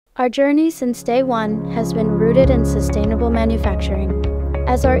Our journey since day one has been rooted in sustainable manufacturing.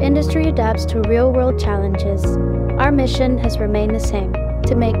 As our industry adapts to real-world challenges, our mission has remained the same: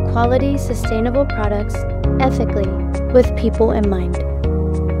 to make quality, sustainable products ethically, with people in mind.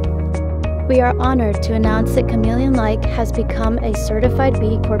 We are honored to announce that Chameleon Like has become a certified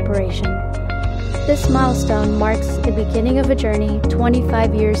B Corporation. This milestone marks the beginning of a journey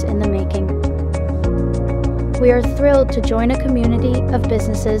 25 years in the making. We are thrilled to join a community of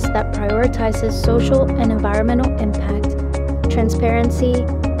businesses that prioritizes social and environmental impact, transparency,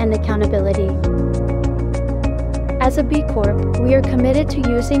 and accountability. As a B Corp, we are committed to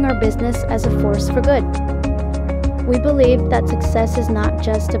using our business as a force for good. We believe that success is not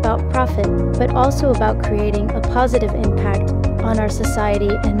just about profit, but also about creating a positive impact on our society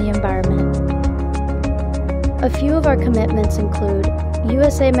and the environment. A few of our commitments include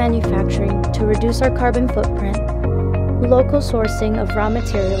USA manufacturing to reduce our carbon footprint, local sourcing of raw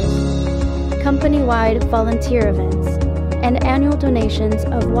materials, company-wide volunteer events, and annual donations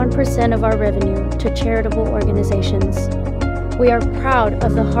of 1% of our revenue to charitable organizations. We are proud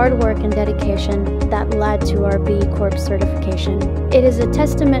of the hard work and dedication that led to our B Corp certification. It is a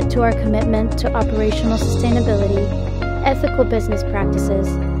testament to our commitment to operational sustainability, ethical business practices,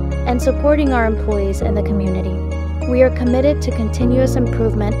 and supporting our employees and the community. We are committed to continuous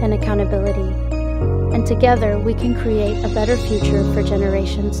improvement and accountability, and together we can create a better future for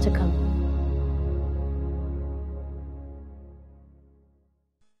generations to come.